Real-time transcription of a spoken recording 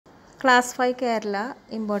Class 5 Kerala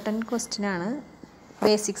important question ആണ്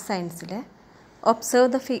basic science-ലെ observe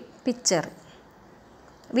the picture.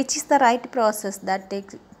 Which is the right process that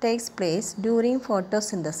takes place during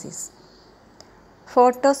photosynthesis?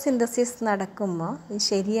 Photosynthesis നടക്കുമ്പോൾ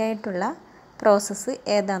ശരിയായിട്ടുള്ള process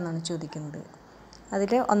ഏതാണെന്നാണ് ചോദിക്കുന്നത്.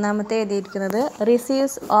 അതിൽ ഒന്നാമത്തെ എഴുതിയിരിക്കുന്നത്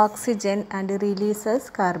receives oxygen and releases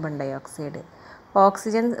carbon dioxide.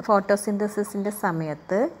 Oxygen ഫോട്ടോസിന്തസിസിൻ്റെ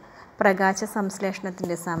സമയത്ത് പ്രകാശ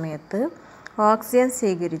സംശ്ലേഷണത്തിൻ്റെ സമയത്ത് ഓക്സിജൻ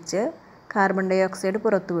സ്വീകരിച്ച് കാർബൺ ഡൈ ഓക്സൈഡ്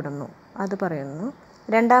പുറത്തുവിടുന്നു അത് പറയുന്നു.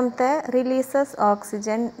 രണ്ടാമത്തെ releases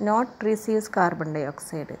oxygen not receives carbon dye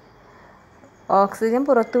oxide. Oxygen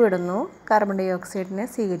പുറത്തുവിടുന്നു, carbon dye ഓക്സൈഡിനെ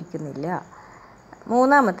സ്വീകരിക്കുന്നില്ല.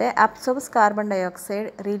 മൂന്നാമത്തെ absorbs carbon dye oxide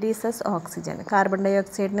releases oxygen. Carbon dye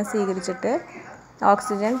ഓക്സൈഡിനെ സ്വീകരിച്ചിട്ട്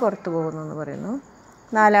ഓക്സിജൻ പുറത്തു പോകുന്നു എന്ന് പറയുന്നു.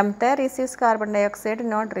 നാലാമത്തെ receives carbon dye oxide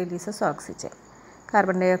not releases oxygen.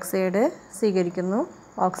 Carbon dye oxide സ്വീകരിക്കുന്നു,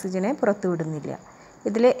 ഓക്സിജനെ പുറത്തുവിടുന്നില്ല.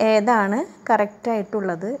 ഇതിൽ ഏതാണ്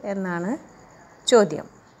കറക്റ്റായിട്ടുള്ളത് എന്നാണ് ചോദ്യം.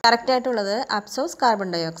 കറക്റ്റായിട്ടുള്ളത് absorbs carbon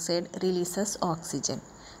dye oxide releases oxygen.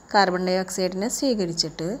 Carbon dye ഓക്സൈഡിനെ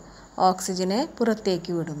സ്വീകരിച്ചിട്ട് ഓക്സിജനെ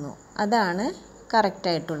പുറത്തേക്ക് വിടുന്നു. അതാണ്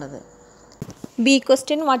കറക്റ്റായിട്ടുള്ളത്. B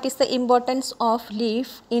question, what is the importance of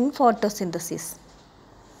leaf in photosynthesis?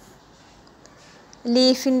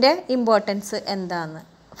 ലീഫിൻ്റെ importance എന്താണ്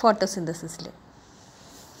ഫോട്ടോസിന്തസിസിൽ?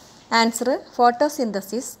 Answer,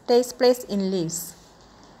 photosynthesis takes place in leaves.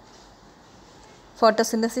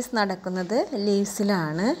 Photosynthesis നടക്കുന്നത്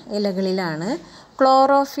ലീവ്സിലാണ്, ഇലകളിലാണ്.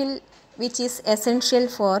 Chlorophyll which is essential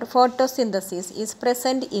for photosynthesis is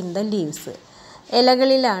present in the leaves.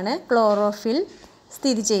 ഇലകളിലാണ് chlorophyll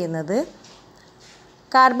സ്ഥിതി ചെയ്യുന്നത്.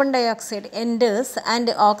 Carbon dye oxide enters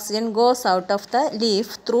and oxygen goes out of the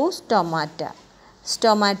leaf through stomata.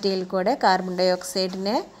 സ്റ്റൊമാറ്റയിൽ കൂടെ carbon dye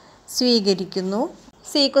ഓക്സൈഡിനെ സ്വീകരിക്കുന്നു.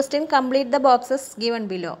 C question, complete the boxes given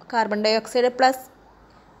below. Carbon dye oxide plus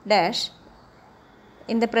dash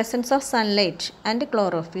in the presence of sunlight and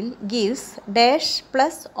chlorophyll gives dash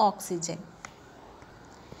plus oxygen.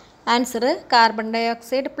 Answer, carbon dye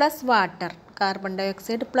oxide plus water. Carbon dye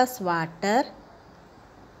oxide plus water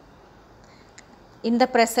in the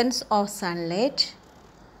presence of sunlight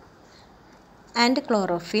and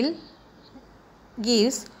chlorophyll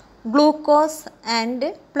gives glucose and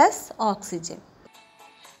plus oxygen.